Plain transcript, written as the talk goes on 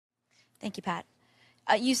Thank you, Pat.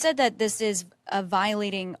 You said that this is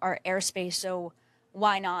violating our airspace, so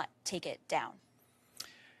why not take it down?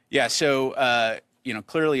 Yeah, so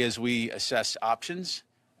clearly as we assess options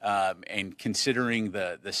and considering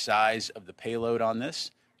the size of the payload on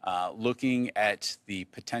this, looking at the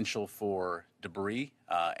potential for debris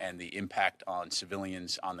and the impact on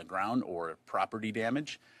civilians on the ground or property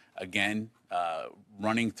damage, again,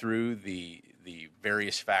 running through the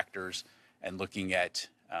various factors and looking at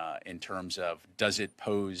in terms of does it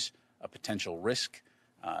pose a potential risk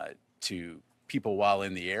to people while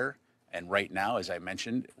in the air. And right now, as I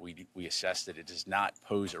mentioned, we assess that it does not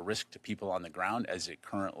pose a risk to people on the ground as it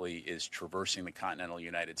currently is traversing the continental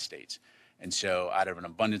United States. And so out of an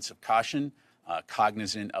abundance of caution,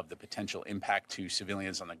 cognizant of the potential impact to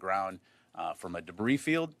civilians on the ground from a debris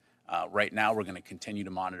field, right now we're going to continue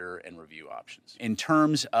to monitor and review options. In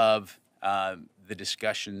terms of the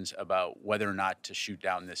discussions about whether or not to shoot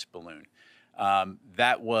down this balloon,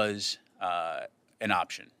 that was an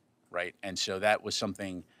option, right? And so that was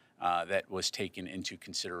something that was taken into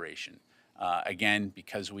consideration. Again,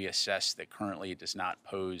 because we assess that currently it does not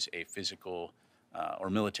pose a physical or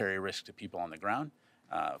military risk to people on the ground,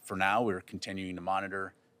 for now we're continuing to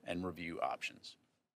monitor and review options.